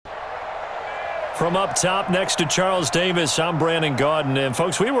From up top next to Charles Davis, I'm Brandon Gaudin. And,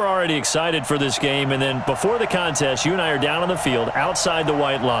 folks, we were already excited for this game. And then before the contest, you and I are down on the field outside the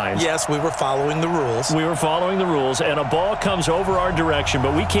white lines. Yes, we were following the rules. We were following the rules, and a ball comes over our direction,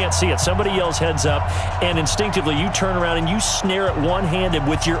 but we can't see it. Somebody yells heads up, and instinctively you turn around and you snare it one-handed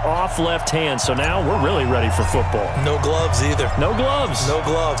with your off left hand. So now we're really ready for football. No gloves either. No gloves. No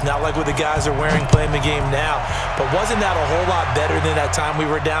gloves. Not like what the guys are wearing playing the game now. But wasn't that a whole lot better than that time we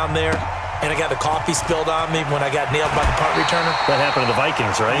were down there? And I got the coffee spilled on me when I got nailed by the punt returner. That happened to the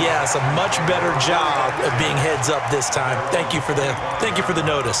Vikings, right? Yes, a much better job of being heads up this time. Thank you for the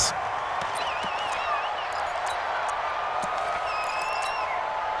notice.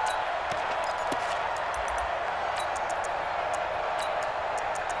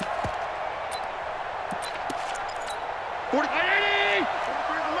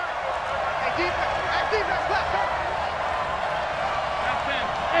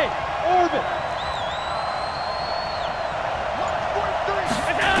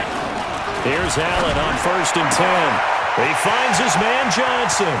 Here's Allen on 1st and 10. He finds his man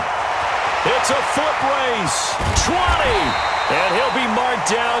Johnson. It's a foot race. 20. And he'll be marked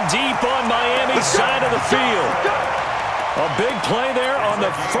down deep on Miami's side of the field. A big play there on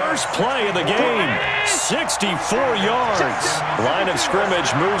the first play of the game. 64 yards. Line of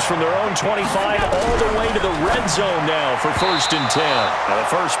scrimmage moves from their own 25 all the way to the red zone now for 1st and 10. Now the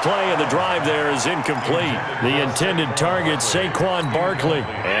first play of the drive there is incomplete. The intended target, Saquon Barkley.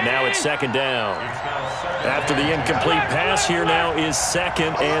 And now it's 2nd down. After the incomplete pass, here now is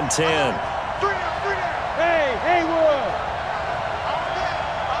 2nd and 10.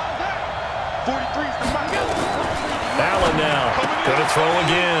 Allen now going to throw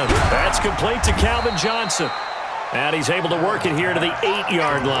again. That's complete to Calvin Johnson. And he's able to work it here to the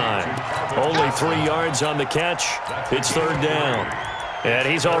 8-yard line. Only 3 yards on the catch. It's 3rd down. And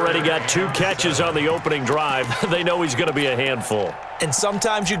he's already got 2 catches on the opening drive. They know he's going to be a handful. And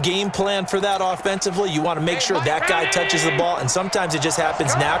sometimes you game plan for that offensively. You want to make sure that guy touches the ball, and sometimes it just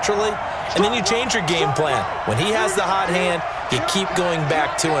happens naturally. And then you change your game plan. When he has the hot hand, you keep going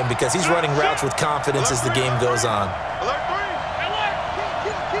back to him because he's running routes with confidence as the game goes on.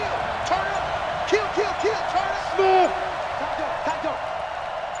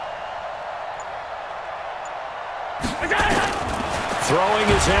 Throwing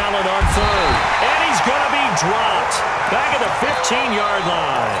is Allen on 3rd. And he's going to be dropped. Back at the 15-yard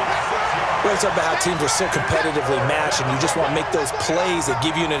line. Well, it's about how teams are so competitively matched, and you just want to make those plays that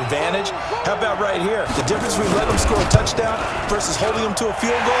give you an advantage. How about right here? The difference between letting them score a touchdown versus holding them to a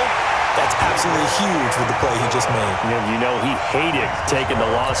field goal, that's absolutely huge with the play he just made. You know, he hated taking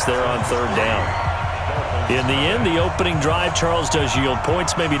the loss there on 3rd down. In the end, the opening drive, Charles, does yield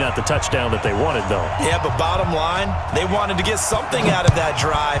points. Maybe not the touchdown that they wanted, though. Yeah, but bottom line, they wanted to get something out of that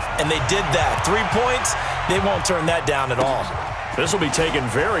drive, and they did that. 3 points, they won't turn that down at all. This will be taken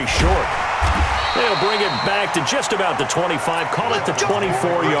very short. They'll bring it back to just about the 25. Call it the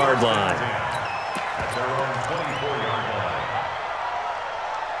 24-yard line.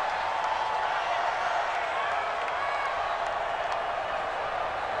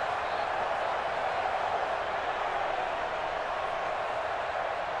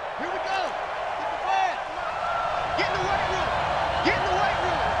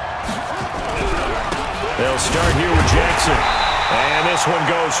 They'll start here with Jackson. And this one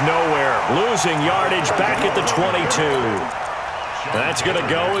goes nowhere. Losing yardage back at the 22. That's going to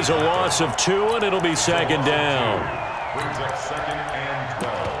go as a loss of 2, and it'll be 2nd down. Brings up 2nd and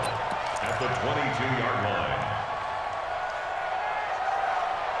 12 at the 22-yard line.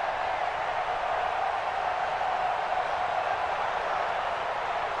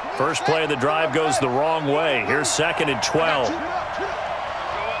 First play of the drive goes the wrong way. Here's 2nd and 12.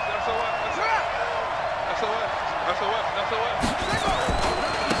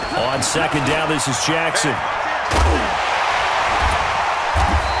 On 2nd down, this is Jackson.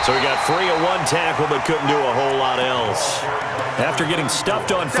 So he got free of 1 tackle, but couldn't do a whole lot else. After getting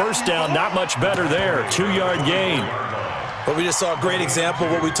stuffed on 1st down, not much better there. 2-yard gain. But we just saw a great example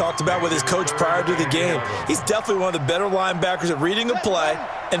of what we talked about with his coach prior to the game. He's definitely one of the better linebackers at reading a play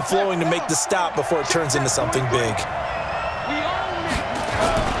and flowing to make the stop before it turns into something big.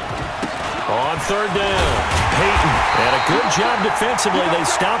 On 3rd down, Peyton. And a good job defensively. They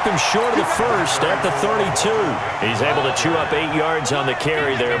stop him short of the 1st at the 32. He's able to chew up 8 yards on the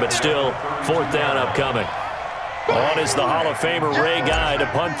carry there, but still 4th down upcoming. On is the Hall of Famer Ray Guy to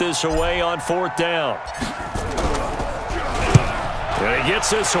punt this away on 4th down. And he gets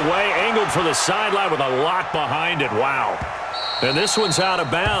this away, angled for the sideline with a lot behind it. Wow. And this one's out of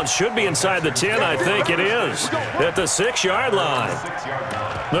bounds. Should be inside the 10, I think it is. At the 6-yard line.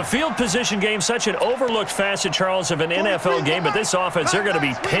 The field position game, such an overlooked facet, Charles, of an NFL game, but this offense, they're going to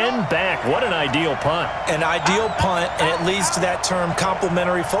be pinned back. What an ideal punt. An ideal punt, and it leads to that term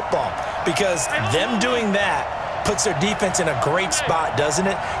complementary football, because them doing that puts their defense in a great spot, doesn't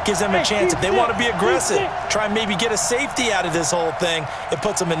it? Gives them a chance. If they want to be aggressive, try and maybe get a safety out of this whole thing, it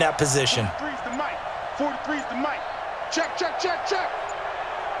puts them in that position. 43's the mic. 43's the mic. Check, check, check, check.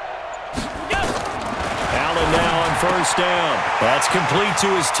 Allen now on first down. That's complete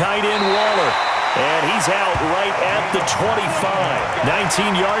to his tight end, Waller. And he's out right at the 25.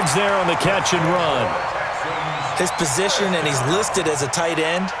 19 yards there on the catch and run. His position, and he's listed as a tight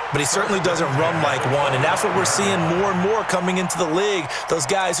end, but he certainly doesn't run like one, and that's what we're seeing more and more coming into the league. Those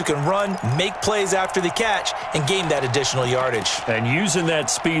guys who can run, make plays after the catch, and gain that additional yardage. And using that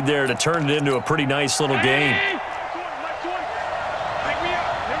speed there to turn it into a pretty nice little game.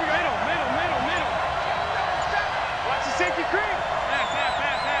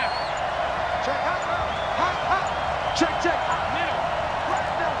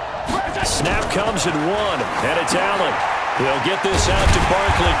 Snap comes at 1, and it's Allen. He'll get this out to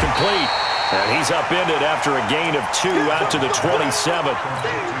Barkley, complete. And he's upended after a gain of 2 out to the 27.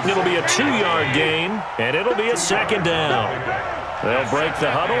 It'll be a 2-yard gain, and it'll be a second down. They'll break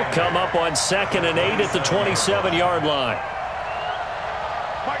the huddle, come up on 2nd and 8 at the 27-yard line.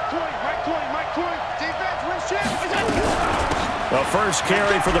 Mike 20, Mike 20, Mike 20. Defense wins shit. The first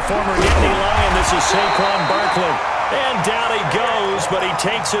carry for the former Nittany Lion. This is Saquon Barkley. And down he goes, but he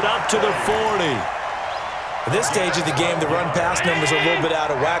takes it up to the 40. At this stage of the game, the run-pass numbers are a little bit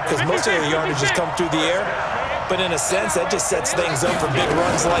out of whack because most of the yardage has come through the air. But in a sense, that just sets things up for big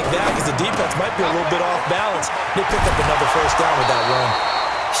runs like that because the defense might be a little bit off balance. They pick up another first down with that run.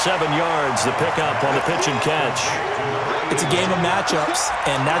 7 yards, the pickup on the pitch and catch. It's a game of matchups,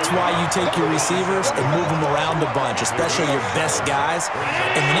 and that's why you take your receivers and move them around a bunch, especially your best guys.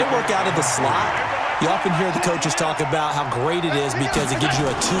 And when they work out of the slot, you often hear the coaches talk about how great it is because it gives you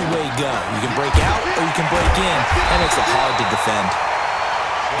a two-way go. You can break out or you can break in, and makes it hard to defend.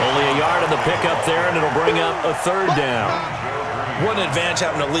 Only a yard on the pickup there, and it'll bring up a 3rd down. What an advantage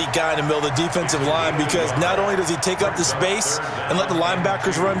having an elite guy in the middle of the defensive line because not only does he take up the space and let the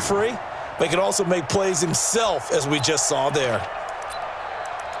linebackers run free, but he can also make plays himself, as we just saw there.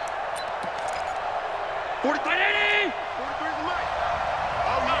 43. 43's the mic.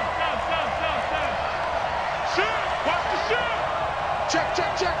 Shoot! Watch the shoot! Check,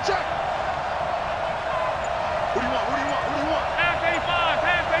 check, check, check. What do you want? What do you want? What do you want? Pass 85,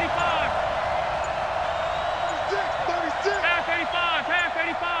 pass 85. 36, 36. Pass 85, pass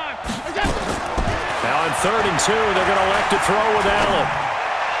 85. Now on 3rd and 2, they're going to elect to throw with Allen.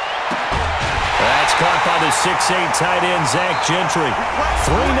 That's caught by the 6'8" tight end, Zach Gentry.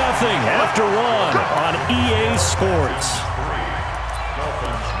 3-0 after 1 on EA Sports.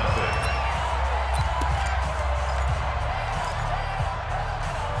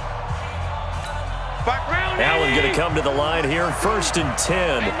 Allen going to come to the line here, 1st and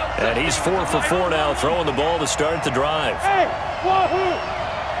 10. And he's 4 for 4 now, throwing the ball to start the drive. Hey, wahoo!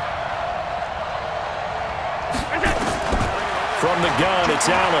 From the gun, it's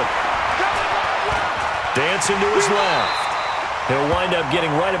Allen. Dancing to his left. He'll wind up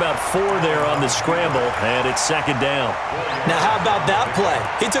getting right about 4 there on the scramble, and it's 2nd down. Now, how about that play?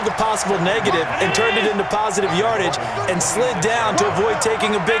 He took a possible negative and turned it into positive yardage and slid down to avoid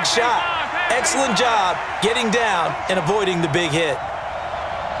taking a big shot. Excellent job getting down and avoiding the big hit.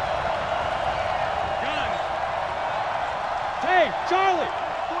 Hey, Charlie!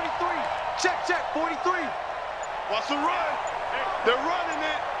 43. Check, check, 43. Watch the run. They're running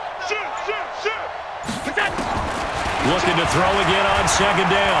it. Shoot, shoot, shoot. Looking to throw again on 2nd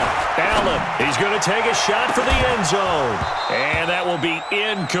down. Allen, he's going to take a shot for the end zone. And that will be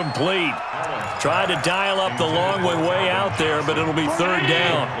incomplete. Tried to dial up the long way out there, but it'll be 3rd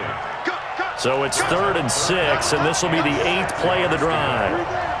down. So it's 3rd and 6, and this will be the 8th play of the drive.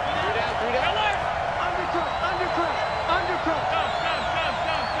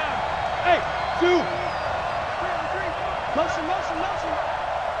 Hey, 2. Motion, motion, motion.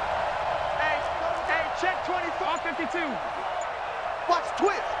 Hey, check 24. 52. Watch the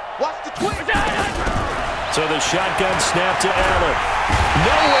twist. Watch the twist. So the shotgun snap to Allen.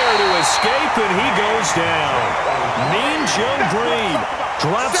 Nowhere to escape, and he goes down. Mean Joe Green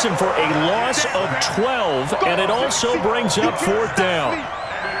drops him for a loss of 12, and it also brings up 4th down.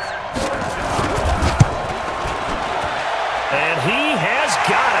 And he has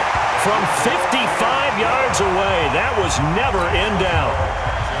got it from 55 yards away. That was never in doubt.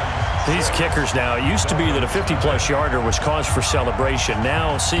 These kickers now, it used to be that a 50-plus yarder was cause for celebration.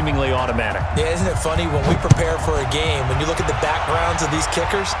 Now, seemingly automatic. Yeah, isn't it funny when we prepare for a game, when you look at the backgrounds of these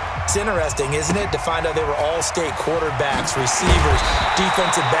kickers, it's interesting, isn't it, to find out they were all-state quarterbacks, receivers,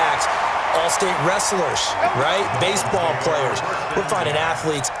 defensive backs, all-state wrestlers, right? Baseball players. We're finding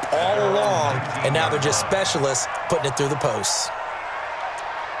athletes all along, and now they're just specialists putting it through the posts.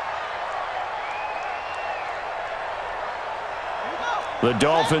 The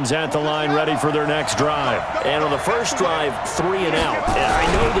Dolphins at the line ready for their next drive. And on the first drive, 3 and out. And I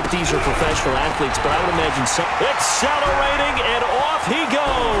know that these are professional athletes, but I would imagine some... Accelerating, and off he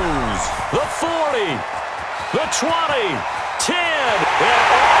goes. The 40, the 20, 10, and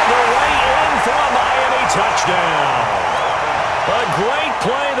all the way in for a Miami touchdown. A great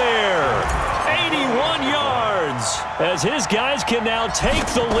play there. 81 yards as his guys can now take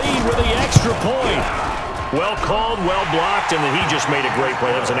the lead with the extra point. Well called, well blocked, and then he just made a great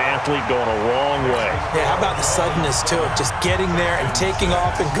play. That was an athlete going a long way. Yeah, how about the suddenness to it? Just getting there and taking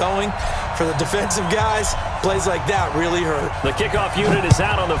off and going. For the defensive guys, plays like that really hurt. The kickoff unit is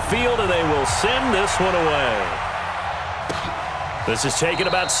out on the field, and they will send this one away. This is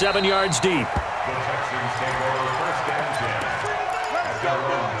taken about 7 yards deep. The Texans take over first and 10 at their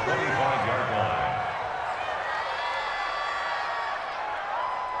own 25-yard line.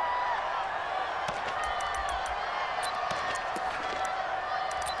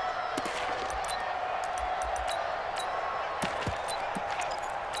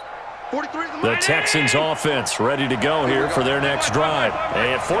 The Texans offense ready to go here for their next drive.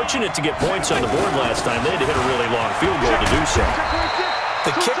 And fortunate to get points on the board last time. They had to hit a really long field goal to do so.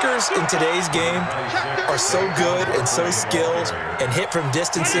 The kickers in today's game are so good and so skilled and hit from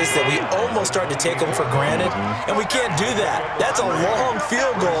distances that we almost start to take them for granted, and we can't do that. That's a long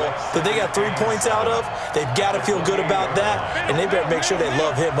field goal that they got 3 points out of. They've got to feel good about that, and they better make sure they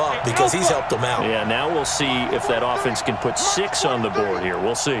love him up because he's helped them out. Yeah, now we'll see if that offense can put 6 on the board here.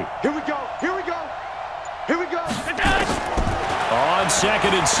 We'll see. Here we go. Here we go. Here we go. On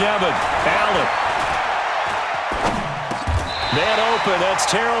 2nd and 7, Allen. Man open, that's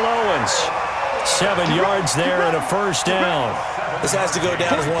Terrell Owens. 7 yards there and a first down. This has to go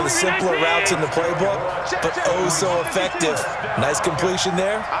down as one of the simpler routes in the playbook, but oh so effective. Nice completion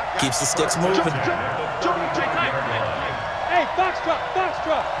there. Keeps the sticks moving. Hey, box truck, box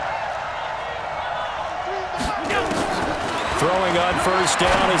truck. Throwing on first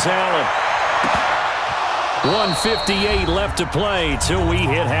down is Allen. 1:58 left to play till we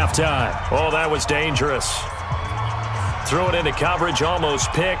hit halftime. Oh, that was dangerous. Threw it into coverage,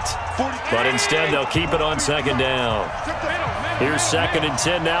 almost picked, but instead they'll keep it on 2nd down. Here's 2nd and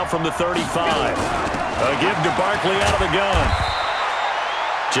 10 now from the 35. A give to Barkley out of the gun.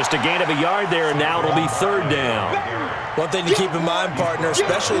 Just a gain of a yard there, and now it'll be 3rd down. One thing to keep in mind, partner,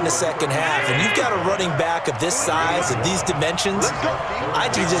 especially in the second half, and you've got a running back of this size, of these dimensions, I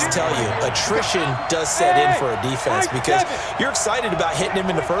can just tell you, attrition does set in for a defense because you're excited about hitting him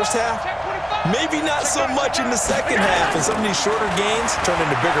in the first half. Maybe not so much in the second half, and some of these shorter gains turn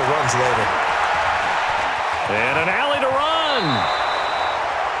into bigger runs later. And an alley to run.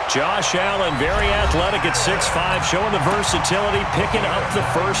 Josh Allen, very athletic at 6'5", showing the versatility, picking up the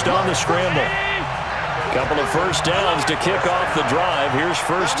first on the scramble. Couple of first downs to kick off the drive. Here's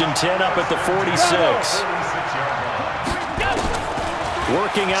 1st and 10 up at the 46.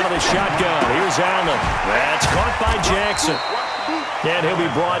 Working out of the shotgun. Here's Allen. That's caught by Jackson. And he'll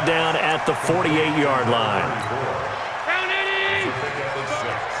be brought down at the 48-yard line.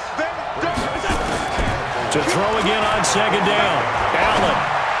 To throw again on 2nd down. Allen.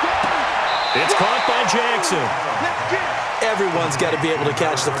 It's caught by Jackson. Everyone's got to be able to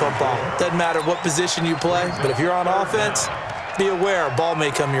catch the football. Doesn't matter what position you play, but if you're on offense, be aware a ball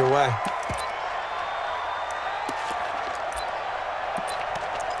may come your way.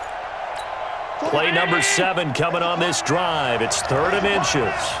 Play number 7 coming on this drive. It's 3rd and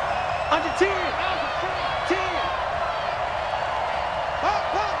inches. Under 10. 10.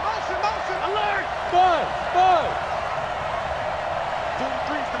 Motion. Alert. Bud.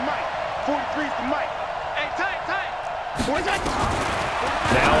 43's the mic. 43's the mic. Hey, tight.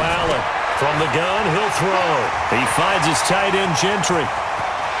 Now Allen from the gun. He'll throw. He finds his tight end, Gentry.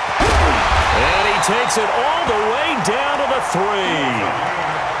 And he takes it all the way down to the 3.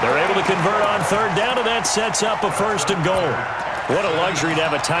 They're able to convert on 3rd down, and that sets up a 1st and goal. What a luxury to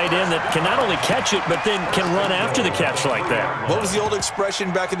have a tight end that can not only catch it, but then can run after the catch like that. What was the old expression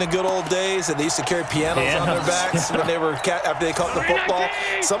back in the good old days that they used to carry pianos on their backs when they were after they caught the football?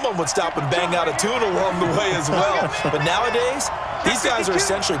 Someone would stop and bang out a tune along the way as well. But nowadays, These guys are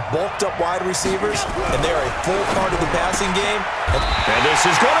essentially bulked up wide receivers, and they're a full part of the passing game. And this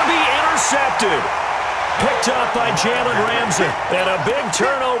is going to be intercepted. Picked up by Jalen Ramsey. And a big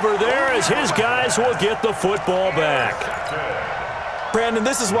turnover there as his guys will get the football back. Brandon,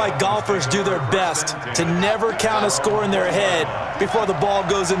 this is why golfers do their best to never count a score in their head before the ball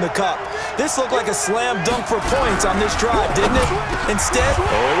goes in the cup. This looked like a slam dunk for points on this drive, didn't it? Instead,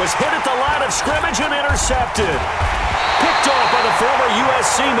 it was hit at the line of scrimmage and intercepted. Picked off by the former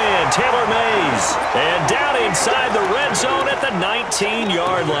USC man, Taylor Mays. And down inside the red zone at the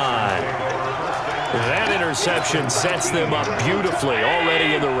 19-yard line. That interception sets them up beautifully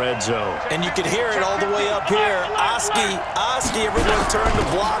already in the red zone. And you can hear it all the way up here. Oski, everyone turned to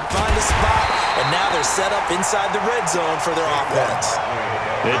block, find a spot, and now they're set up inside the red zone for their offense.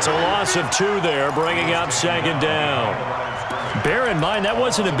 It's a loss of 2 there, bringing up second down. Bear in mind, that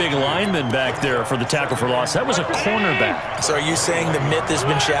wasn't a big lineman back there for the tackle for loss. That was a cornerback. So are you saying the myth has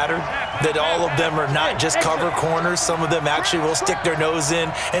been shattered? That all of them are not just cover corners? Some of them actually will stick their nose in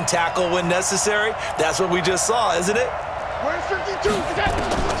and tackle when necessary? That's what we just saw, isn't it?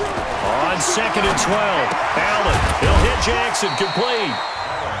 On second and 12, Allen. He'll hit Jackson, complete.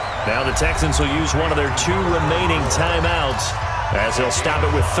 Now the Texans will use one of their 2 remaining timeouts as they'll stop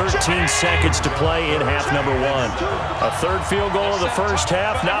it with 13 seconds to play in half number 1. A third field goal of the first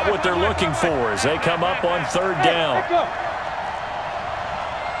half, not what they're looking for as they come up on third down.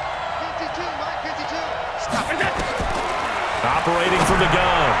 Operating from the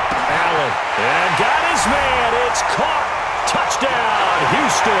gun, Allen, and got his man. It's caught. Touchdown,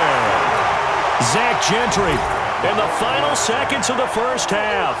 Houston. Zach Gentry in the final seconds of the first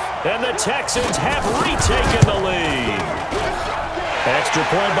half, and the Texans have retaken the lead. Extra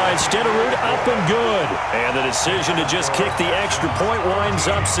point by Stenerud, up and good. And the decision to just kick the extra point winds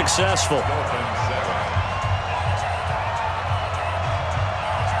up successful.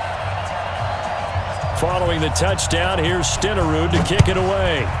 Following the touchdown, here's Stenerud to kick it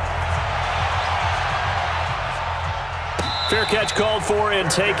away. Fair catch called for and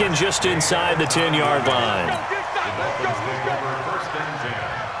taken just inside the 10-yard line.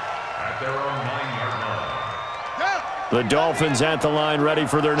 The Dolphins at the line ready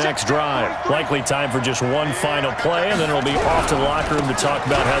for their next drive. Likely time for just one final play, and then it'll be off to the locker room to talk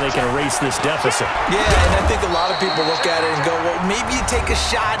about how they can erase this deficit. Yeah, and I think a lot of people look at it and go, well, maybe you take a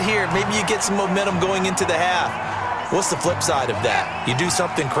shot here. Maybe you get some momentum going into the half. What's the flip side of that? You do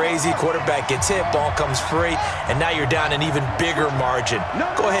something crazy, quarterback gets hit, ball comes free, and now you're down an even bigger margin.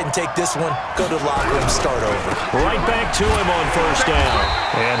 Go ahead and take this one, go to the locker room, start over. Right back to him on first down.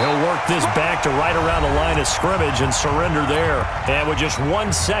 And he'll work this back to right around the line of scrimmage and surrender there. And with just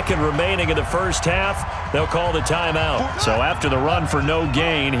 1 second remaining in the first half, they'll call the timeout. So after the run for no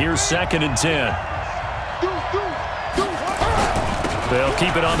gain, here's second and 10. They'll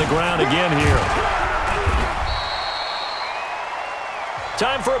keep it on the ground again here.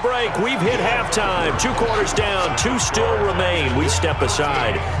 Time for a break. We've hit halftime. 2 quarters down. 2 still remain. We step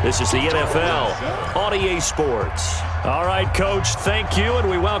aside. This is the NFL on EA Sports. All right, Coach, thank you, and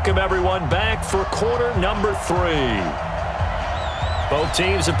we welcome everyone back for quarter number 3. Both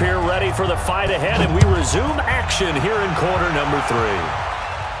teams appear ready for the fight ahead, and we resume action here in quarter number 3.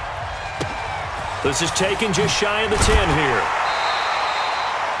 This is taken just shy of the 10 here.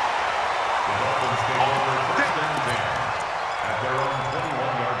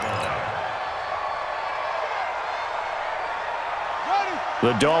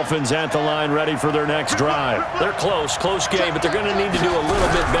 The Dolphins at the line ready for their next drive. They're close game, but they're going to need to do a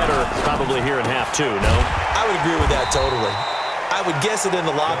little bit better probably here in half 2, no? I would agree with that totally. I would guess it in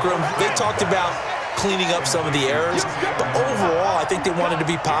the locker room. They talked about cleaning up some of the errors, but overall, I think they wanted to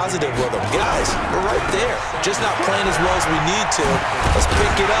be positive with them. Guys, we're right there. Just not playing as well as we need to. Let's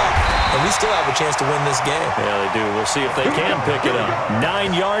pick it up, and we still have a chance to win this game. Yeah, they do. We'll see if they can pick it up.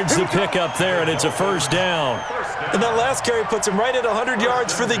 9 yards to pick up there, and it's a first down. And that last carry puts him right at 100 yards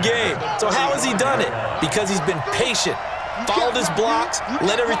for the game. So how has he done it? Because he's been patient, followed his blocks,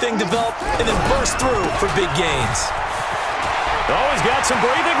 let everything develop, and then burst through for big gains. Oh, he's got some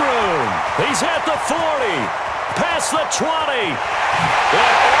breathing room. He's at the 40, past the 20,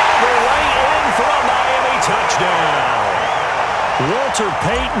 and all the way in for a Miami touchdown. Walter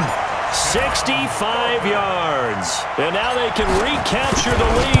Payton, 65 yards. And now they can recapture the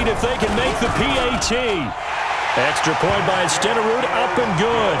lead if they can make the PAT. Extra point by Stenerud, up and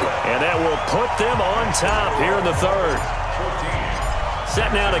good. And that will put them on top here in the third.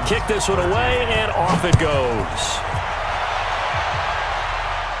 Set now to kick this one away, and off it goes.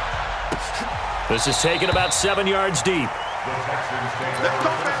 This is taken about 7 yards deep. The Texans take over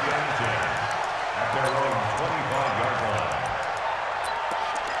first and 10 at their own 25-yard line.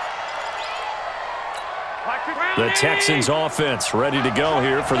 The Texans offense ready to go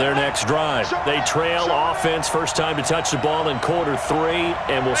here for their next drive. They trail offense first time to touch the ball in quarter 3,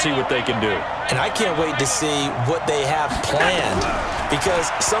 and we'll see what they can do. And I can't wait to see what they have planned, because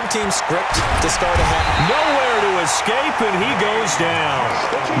some teams script to start a half. Nowhere to escape, and he goes down.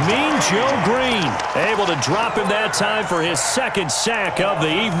 Mean Joe Green able to drop him that time for his second sack of the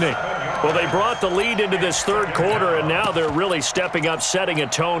evening. Well, they brought the lead into this third quarter, and now they're really stepping up, setting a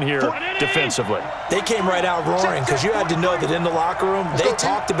tone here defensively. They came right out roaring, because you had to know that in the locker room, they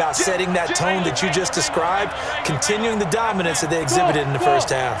talked about setting that tone that you just described, continuing the dominance that they exhibited in the first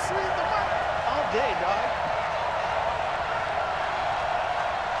half. All day, dog.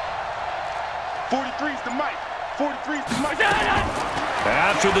 43's the mic. 43's the mic.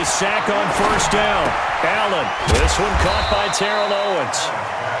 After the sack on first down, Allen. This one caught by Terrell Owens.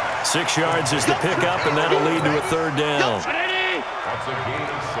 6 yards is the pickup, and that'll lead to a third down. That's a gain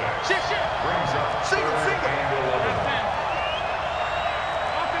of 6. Brings up Single.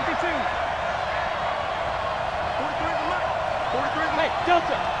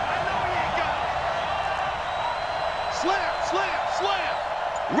 Delta. Slam.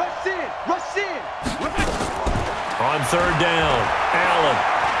 Rush in. On third down, Allen.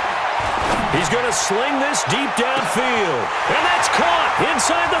 He's going to sling this deep downfield. And that's caught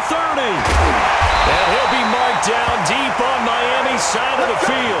inside the 30. And he'll be marked down deep on Miami's side of the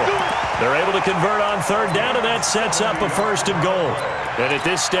field. They're able to convert on third down, and that sets up a 1st and goal. And at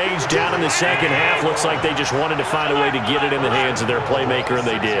this stage, down in the second half, looks like they just wanted to find a way to get it in the hands of their playmaker, and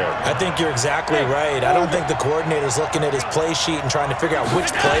they did. I think you're exactly right. I don't think the coordinator's looking at his play sheet and trying to figure out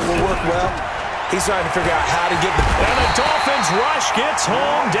which play will work well. He's trying to figure out how to get the... And the Dolphins rush gets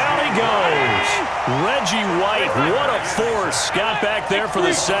home. Down he goes. Reggie White, what a force. Got back there for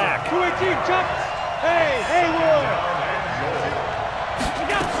the sack. 218, Chuck. Hey, Will.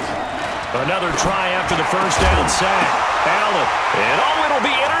 Another try after the first down sack. Allen. And it'll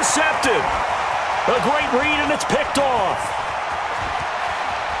be intercepted. A great read, and it's picked off.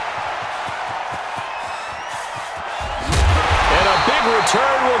 And a big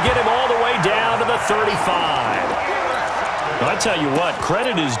return will get him all the way down to the 35. I tell you what,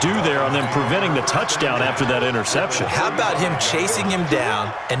 credit is due there on them preventing the touchdown after that interception. How about him chasing him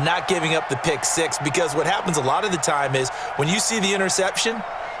down and not giving up the pick 6? Because what happens a lot of the time is when you see the interception,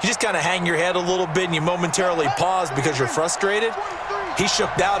 you just kind of hang your head a little bit and you momentarily pause because you're frustrated. He shook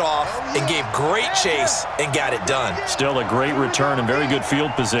that off and gave great chase and got it done. Still a great return and very good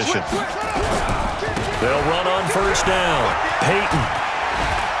field position. They'll run on first down. Peyton.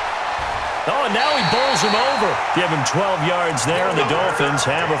 Oh, and now he bowls him over. Give him 12 yards there, and the Dolphins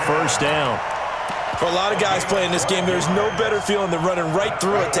have a first down. For a lot of guys playing this game, there's no better feeling than running right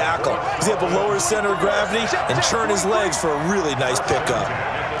through a tackle. He's able to lower his center of gravity and churn his legs for a really nice pickup.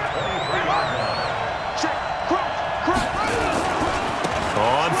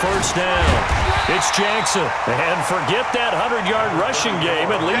 On first down, it's Jackson. And forget that 100-yard rushing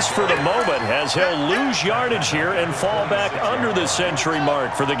game, at least for the moment, as he'll lose yardage here and fall back under the century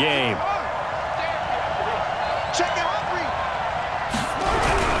mark for the game.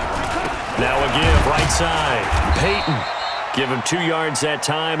 Now again, right side, Peyton. Give him 2 yards that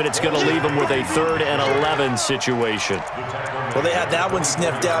time, and it's going to leave him with a 3rd and 11 situation. Well, they had that one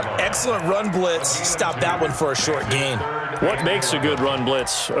sniffed out. Excellent run blitz. Stop that one for a short gain. What makes a good run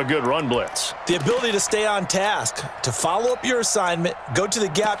blitz a good run blitz? The ability to stay on task, to follow up your assignment, go to the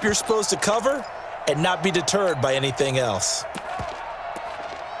gap you're supposed to cover, and not be deterred by anything else.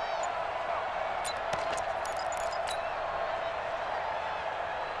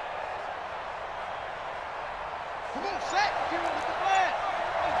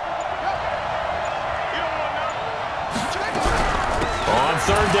 On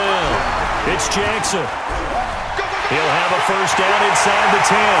third down, it's Jackson. He'll have a first down inside the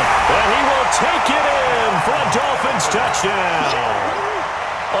 10. And he will take it in for a Dolphins touchdown.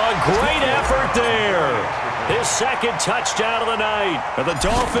 A great effort there. His 2nd touchdown of the night. And the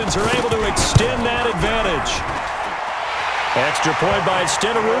Dolphins are able to extend that advantage. Extra point by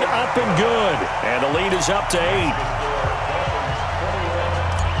Stenerud, up and good. And the lead is up to 8.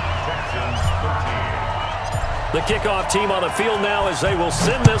 The kickoff team on the field now as they will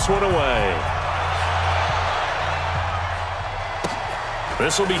send this one away.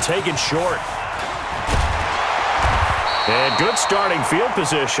 This will be taken short. And good starting field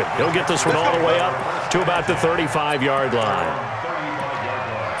position. He'll get this one all the way up to about the 35-yard line.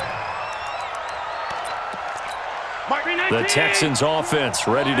 The Texans offense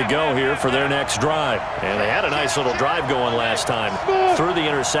ready to go here for their next drive. And they had a nice little drive going last time. Threw the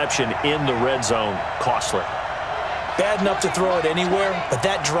interception in the red zone. Costly. bad enough to throw it anywhere, but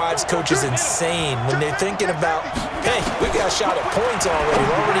that drives coaches insane when they're thinking about, hey, we got a shot at points already.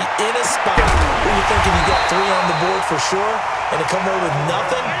 We're already in a spot where you're thinking you got 3 on the board for sure, and to come away with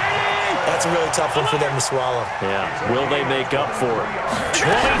nothing, that's a really tough one for them to swallow. Yeah, will they make up for it?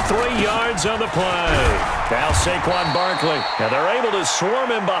 23 yards on the play. Now Saquon Barkley. Now they're able to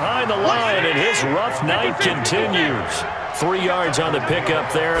swarm him behind the line, and his rough night continues. 3 yards on the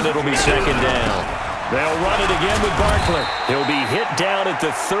pickup there, and it'll be second down. They'll run it again with Barkley. He'll be hit down at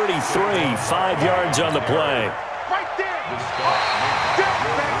the 33, 5 yards on the play.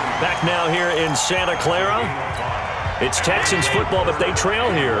 Back now here in Santa Clara. It's Texans football, but they trail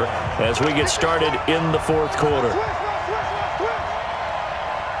here as we get started in the fourth quarter.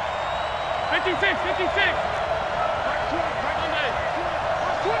 56, 56.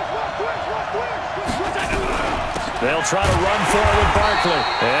 They'll try to run for it with Barkley.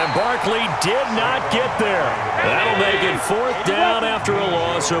 And Barkley did not get there. That'll make it fourth down after a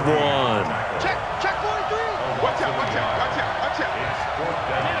loss of 1. Check 43. Watch out, watch out, watch out, watch out.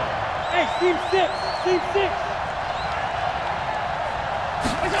 Hey, team 6, team 6.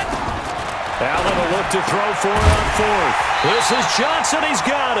 Allen will look to throw for it on fourth. This is Johnson. He's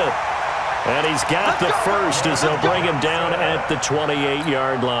got it. And he's got the first as they'll bring him down at the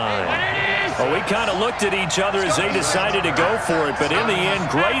 28-yard line. Well, we kind of looked at each other as they decided to go for it, but in the end,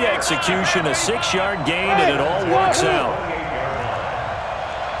 great execution, a 6-yard gain, and it all works out.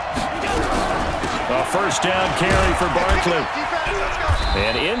 A first down carry for Barkley.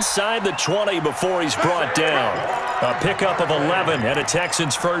 And inside the 20 before he's brought down. A pickup of 11 and a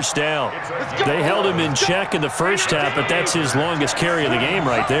Texans first down. They held him in check in the first half, but that's his longest carry of the game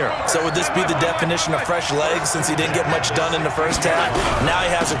right there. So would this be the definition of fresh legs since he didn't get much done in the first half? Now he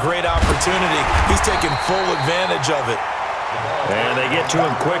has a great opportunity. He's taking full advantage of it. And they get to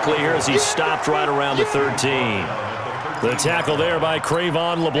him quickly here as he's stopped right around the 13. The tackle there by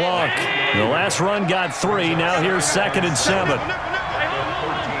Crayvon LeBlanc. The last run got 3. Now here's 2nd and 7.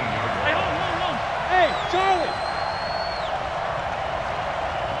 Hey, Charlie.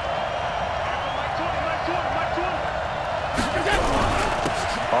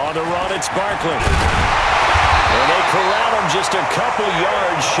 On the run, it's Barkley. And they corral him just a couple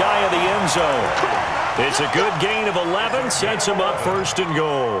yards shy of the end zone. It's a good gain of 11, sets him up 1st and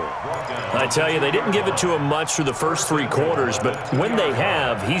goal. I tell you, they didn't give it to him much through the first 3 quarters, but when they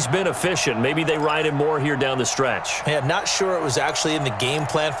have, he's been efficient. Maybe they ride him more here down the stretch. Yeah, not sure it was actually in the game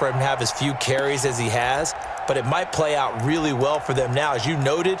plan for him to have as few carries as he has, but it might play out really well for them now. As you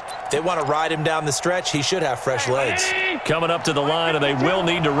noted, they want to ride him down the stretch. He should have fresh legs. Coming up to the line, and they will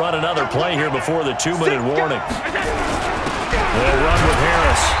need to run another play here before the 2-minute warning. They'll run with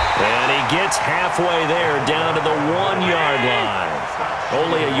Harris, and he gets halfway there down to the 1-yard line.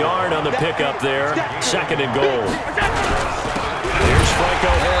 Only a yard on the pickup there, 2nd and goal. Here's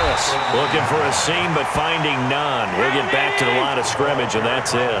Franco Harris, looking for a seam but finding none. He'll get back to the line of scrimmage, and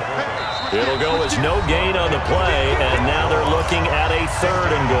that's it. It'll go as no gain on the play, and now they're looking at a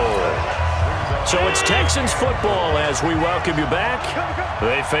 3rd and goal. So it's Texans football as we welcome you back.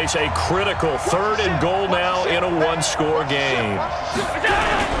 They face a critical 3rd and goal now in a 1-score game.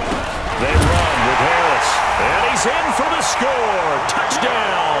 They run with Harris, and he's in for the score.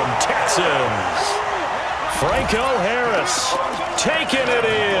 Touchdown, Texans. Franco Harris taking it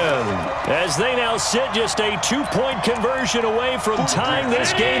in as they now sit just a 2-point conversion away from tying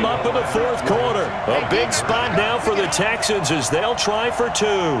this game up in the 4th quarter. A big spot now for the Texans as they'll try for 2.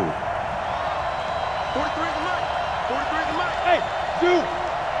 43 is the mic. 43 is the mic. Hey, dude.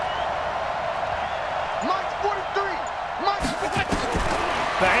 Mike's 43. Mike's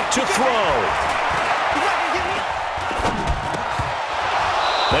Back to throw.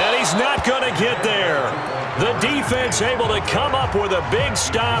 And he's not going to get there. The defense able to come up with a big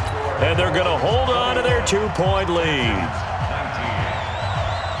stop, and they're going to hold on to their 2-point lead.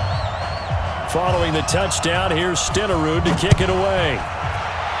 Following the touchdown, here's Stenerud to kick it away.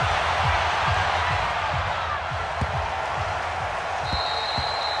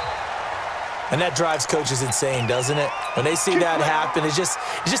 And that drives coaches insane, doesn't it? When they see that happen, it just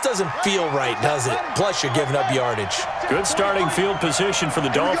doesn't feel right, does it? Plus, you're giving up yardage. Good starting field position for the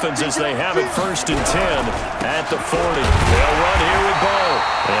Dolphins as they have it 1st and 10 at the 40. They'll run here with Bo.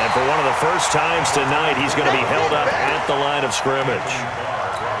 And for one of the first times tonight, he's going to be held up at the line of scrimmage.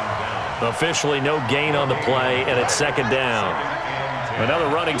 Officially no gain on the play, and it's 2nd down.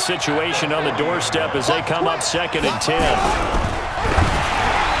 Another running situation on the doorstep as they come up 2nd and 10.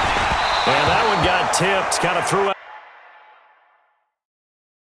 And that one got tipped, kind of threw out.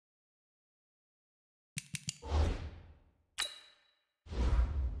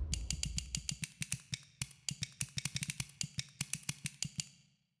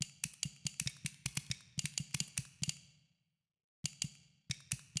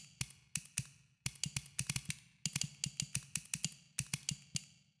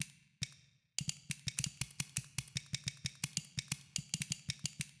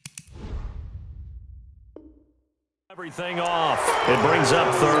 Everything off. It brings up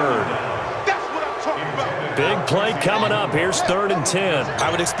third. That's what I'm talking about. Big play coming up. Here's 3rd and 10.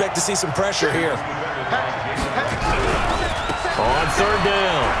 I would expect to see some pressure here. On 3rd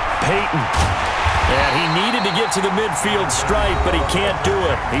down, Peyton. And he needed to get to the midfield stripe, but he can't do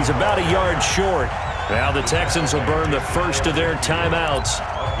it. He's about a yard short. Now the Texans will burn the first of their timeouts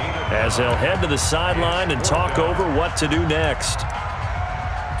as they'll head to the sideline and talk over what to do next.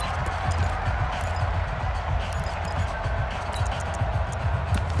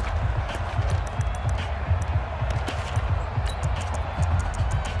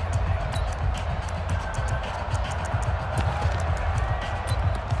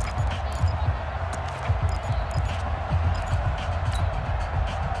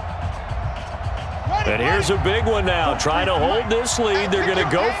 And here's a big one now. Trying to hold this lead. They're going to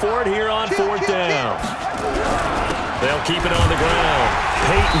go for it here on 4th down. They'll keep it on the ground.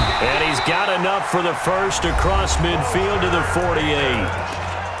 Peyton, and he's got enough for the first across midfield to the 48.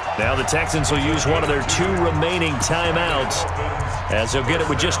 Now the Texans will use one of their 2 remaining timeouts as they'll get it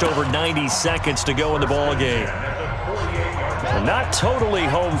with just over 90 seconds to go in the ballgame. They're not totally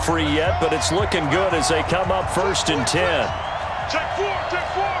home free yet, but it's looking good as they come up 1st and 10. Check 4, check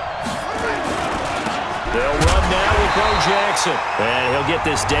 4. They'll run now with Bo Jackson. And he'll get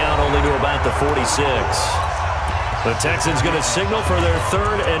this down only to about the 46. The Texans going to signal for their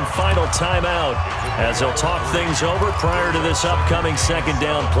 3rd and final timeout as they'll talk things over prior to this upcoming 2nd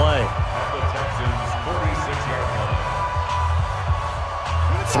down play.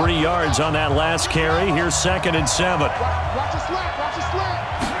 3 yards on that last carry. Here's 2nd and 7. Watch the slant, watch the slant.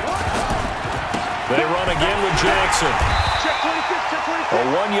 They run again with Jackson. Check 26, check 26. A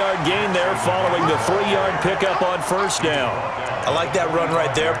 1-yard gain there following the 3-yard pickup on 1st down. I like that run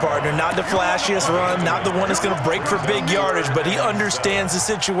right there, partner. Not the flashiest run, not the one that's going to break for big yardage, but he understands the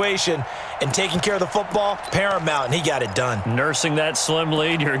situation, and taking care of the football, paramount, and he got it done. Nursing that slim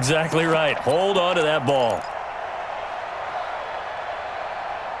lead, you're exactly right. Hold on to that ball.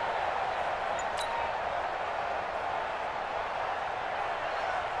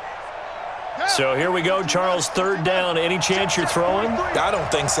 So here we go, Charles, 3rd down. Any chance you're throwing? I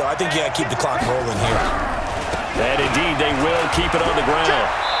don't think so. I think you got to keep the clock rolling here. And indeed, they will keep it on the ground.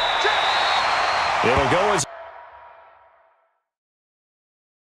 It'll go as